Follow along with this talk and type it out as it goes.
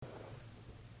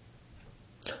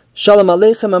Shalom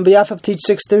Aleichem, on behalf of Teach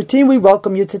 613, we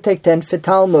welcome you to take 10 for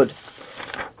Talmud.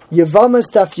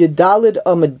 Yevamos Daf Yudalid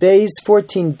Amud Beis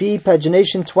 14b,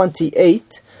 pagination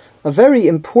 28, a very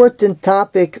important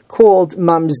topic called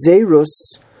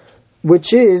Mamzerus,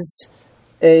 which is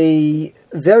a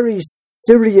very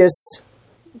serious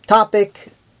topic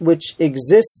which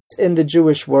exists in the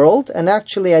Jewish world, and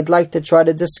actually I'd like to try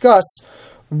to discuss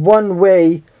one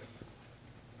way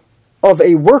of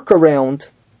a workaround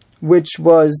which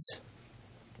was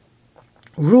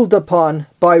ruled upon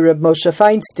by Reb Moshe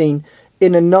Feinstein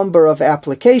in a number of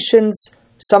applications,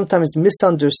 sometimes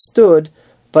misunderstood,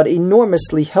 but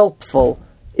enormously helpful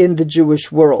in the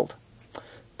Jewish world.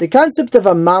 The concept of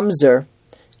a mamzer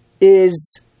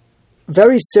is a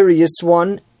very serious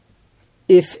one.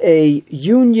 If a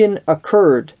union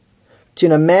occurred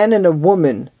between a man and a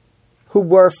woman who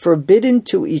were forbidden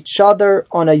to each other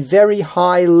on a very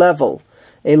high level,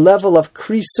 a level of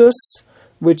krisus,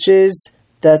 which is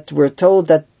that we're told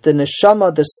that the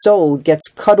neshama, the soul, gets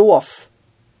cut off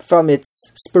from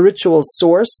its spiritual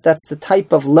source. That's the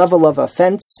type of level of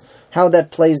offense. How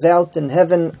that plays out in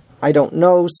heaven, I don't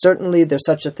know. Certainly there's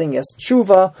such a thing as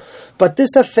tshuva, but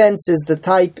this offense is the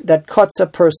type that cuts a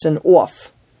person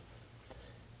off.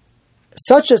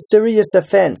 Such a serious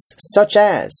offense, such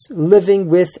as living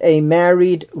with a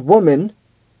married woman,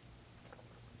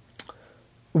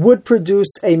 would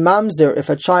produce a mamzer if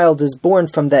a child is born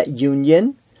from that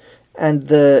union. And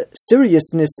the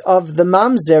seriousness of the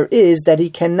mamzer is that he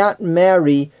cannot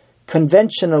marry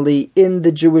conventionally in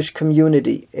the Jewish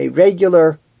community. A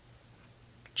regular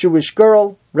Jewish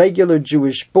girl, regular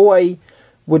Jewish boy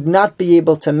would not be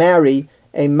able to marry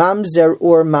a mamzer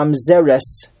or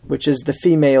mamzeres, which is the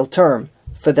female term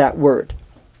for that word.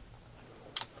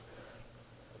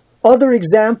 Other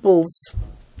examples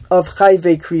of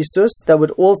chayvei krisus that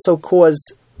would also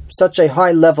cause such a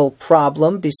high-level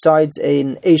problem, besides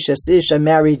an eshes ish, a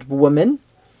married woman,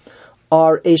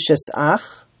 are eshes ach,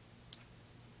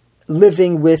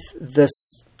 living with the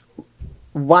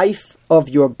wife of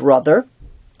your brother,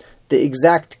 the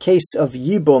exact case of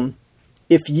yibum,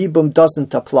 if yibum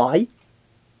doesn't apply,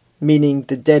 meaning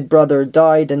the dead brother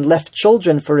died and left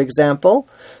children, for example,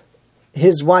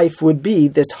 his wife would be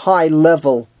this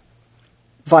high-level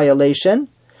violation.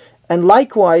 And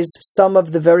likewise, some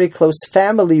of the very close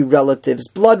family relatives,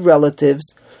 blood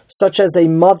relatives, such as a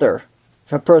mother,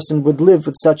 if a person would live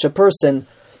with such a person,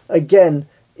 again,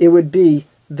 it would be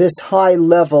this high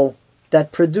level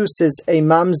that produces a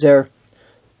mamzer,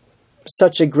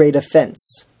 such a great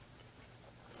offense.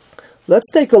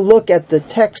 Let's take a look at the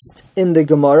text in the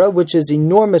Gemara, which is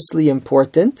enormously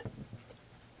important.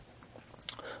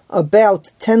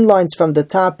 About 10 lines from the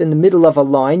top, in the middle of a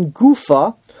line,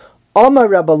 Gufa, Amar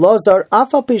Rabbi Lazar,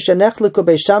 Afal pi shenechliku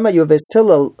Beis Shammai uBeis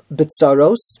Hillel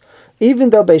b'tzaros,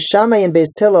 even though Beis Shammai and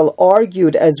Beis Hillel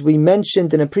argued, as we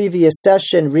mentioned in a previous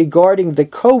session, regarding the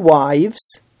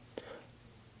co-wives,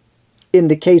 in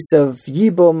the case of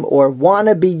Yibum or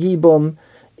wannabe Yibum,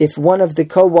 if one of the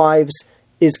co-wives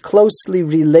is closely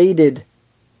related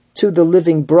to the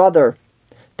living brother,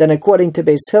 then according to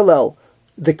Beis Hillel,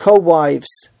 the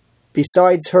co-wives,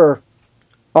 besides her,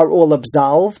 are all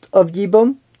absolved of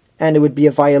Yibum, and it would be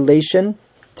a violation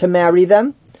to marry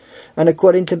them. And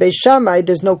according to Beis Shammai,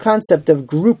 there's no concept of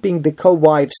grouping the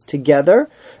co-wives together,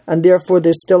 and therefore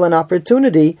there's still an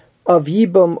opportunity of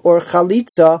Yibum or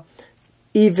Chalitza,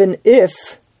 even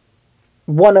if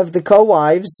one of the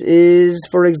co-wives is,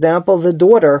 for example, the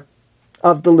daughter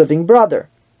of the living brother.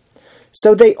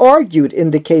 So they argued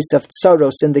in the case of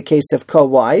Tsaros, in the case of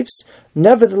co-wives.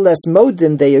 Nevertheless,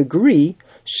 Modim, they agree,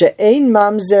 she'ein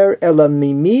mamzer ela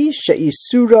mimi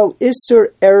she'isuro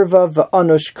isur erva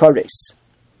v'anosh kares.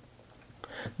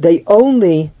 They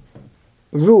only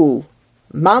rule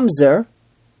mamzer,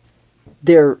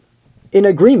 they're in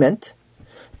agreement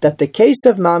that the case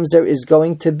of mamzer is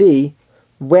going to be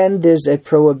when there's a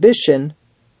prohibition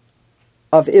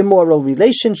of immoral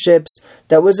relationships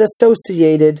that was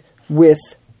associated with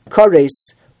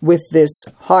kares, with this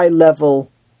high-level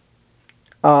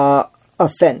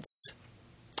offense.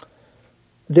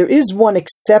 There is one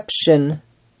exception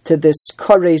to this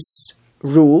kares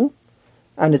rule,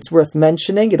 and it's worth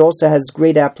mentioning. It also has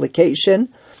great application,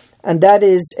 and that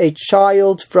is a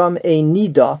child from a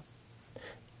nida.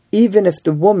 Even if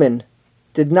the woman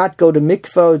did not go to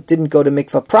mikvah, didn't go to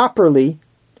mikvah properly,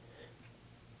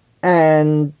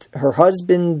 and her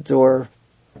husband, or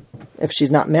if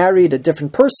she's not married, a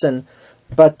different person,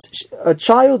 but a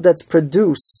child that's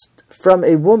produced from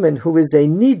a woman who is a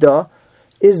nida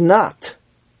is not,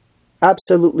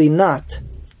 absolutely not,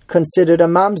 considered a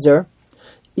mamzer,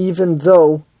 even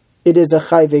though it is a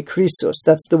chayve krisos.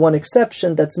 That's the one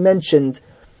exception that's mentioned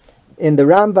in the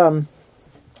Rambam.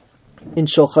 In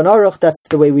Shulchan Aruch, that's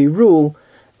the way we rule.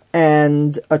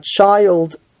 And a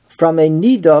child from a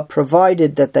nida,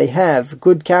 provided that they have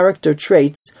good character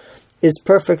traits, is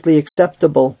perfectly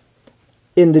acceptable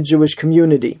in the Jewish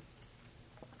community.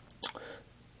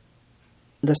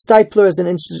 The Steipler has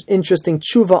an interesting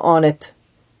tshuva on it,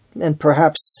 and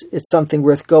perhaps it's something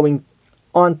worth going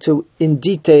onto in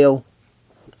detail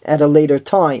at a later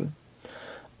time.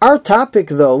 Our topic,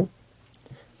 though,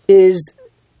 is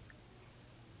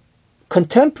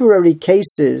contemporary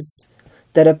cases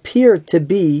that appear to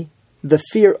be the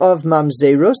fear of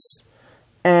mamzerus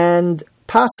and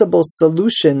possible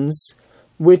solutions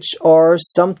which are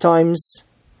sometimes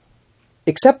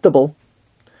acceptable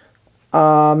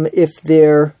if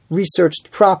they're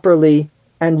researched properly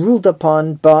and ruled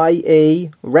upon by a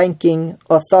ranking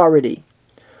authority.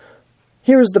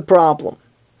 Here's the problem.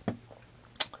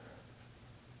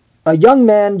 A young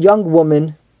man, young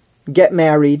woman get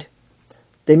married.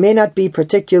 They may not be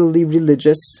particularly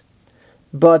religious,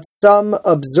 but some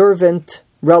observant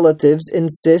relatives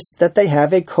insist that they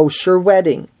have a kosher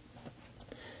wedding.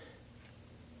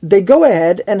 They go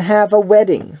ahead and have a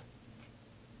wedding.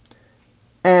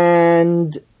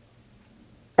 And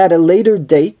at a later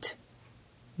date,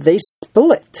 they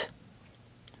split.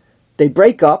 They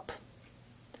break up.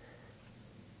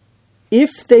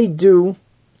 If they do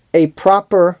a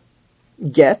proper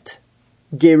get,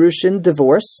 gerushin,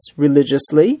 divorce,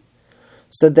 religiously,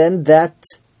 so then that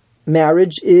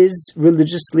marriage is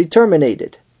religiously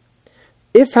terminated.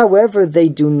 If, however, they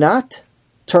do not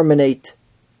terminate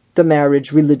the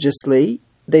marriage religiously,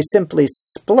 they simply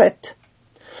split,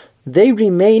 they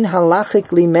remain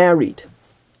halachically married.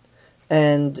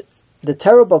 And the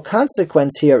terrible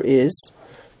consequence here is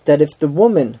that if the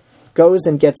woman goes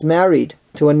and gets married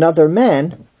to another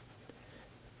man,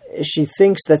 she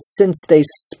thinks that since they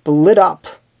split up,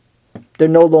 they're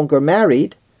no longer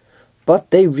married,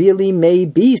 but they really may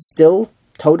be still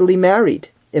totally married.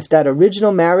 If that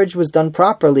original marriage was done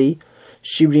properly,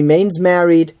 she remains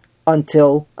married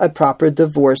until a proper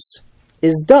divorce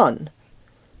is done.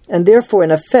 And therefore,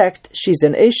 in effect, she's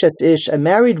an eshes ish, a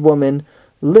married woman,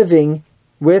 living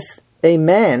with a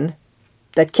man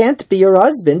that can't be her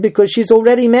husband because she's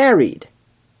already married.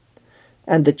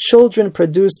 And the children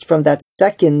produced from that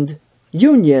second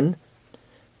union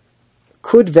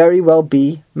could very well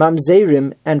be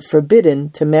mamzerim and forbidden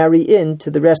to marry into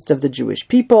the rest of the Jewish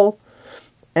people,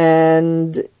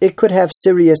 and it could have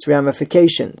serious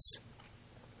ramifications.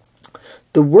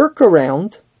 The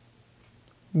workaround,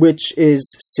 which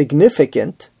is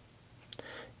significant,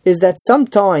 is that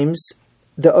sometimes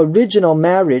the original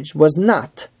marriage was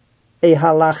not a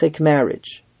halachic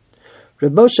marriage.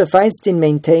 Reb Moshe Feinstein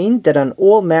maintained that on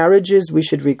all marriages we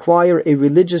should require a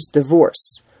religious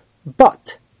divorce.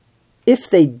 But if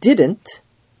they didn't,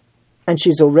 and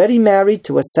she's already married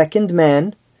to a second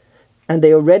man, and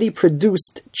they already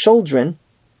produced children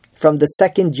from the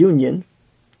second union,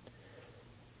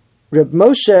 Reb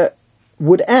Moshe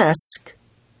would ask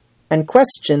and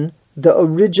question the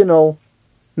original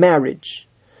marriage.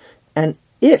 And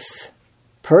if,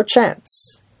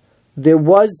 perchance, there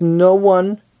was no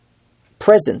one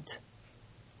present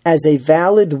as a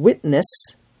valid witness,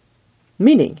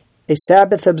 meaning a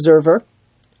Sabbath observer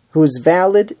who is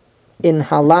valid in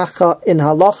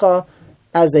halacha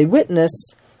as a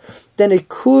witness, then it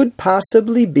could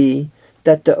possibly be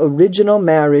that the original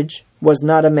marriage was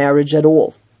not a marriage at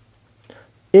all.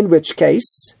 In which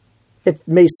case, it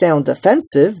may sound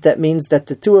offensive. That means that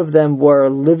the two of them were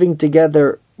living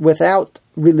together without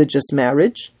religious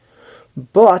marriage,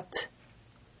 but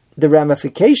the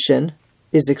ramification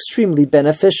is extremely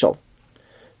beneficial.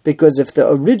 Because if the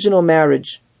original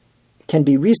marriage can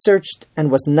be researched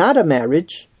and was not a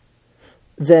marriage,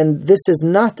 then this is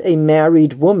not a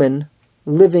married woman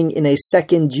living in a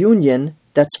second union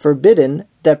that's forbidden,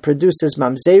 that produces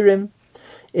mamzerim.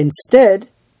 Instead,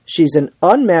 she's an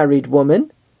unmarried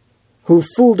woman who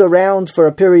fooled around for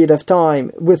a period of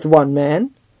time with one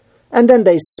man, and then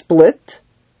they split,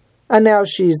 and now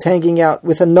she's hanging out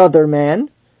with another man,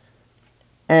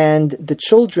 and the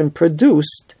children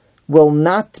produced will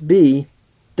not be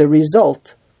the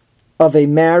result of a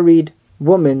married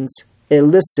woman's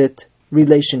illicit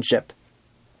relationship.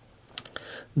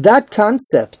 That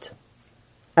concept,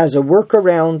 as a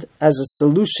workaround, as a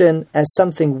solution, as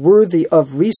something worthy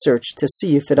of research to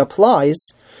see if it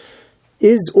applies,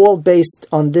 is all based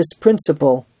on this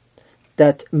principle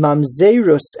that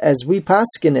mamzerus, as we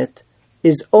paskin it,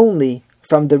 is only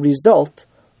from the result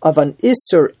of an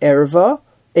isur erva,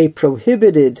 a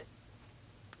prohibited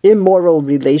immoral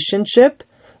relationship,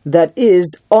 that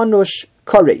is onush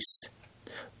kares.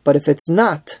 But if it's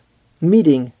not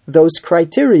meeting those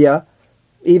criteria,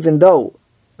 even though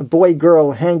a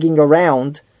boy-girl hanging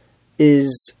around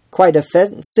is quite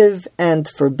offensive and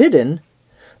forbidden,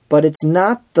 but it's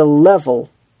not the level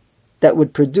that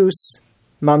would produce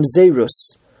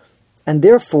mamzerus, and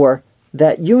therefore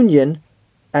that union,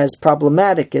 as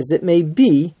problematic as it may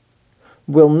be,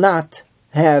 will not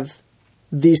have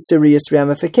these serious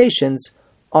ramifications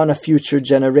on a future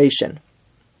generation.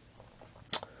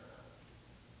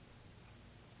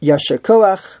 Yasher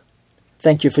Koach,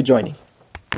 thank you for joining.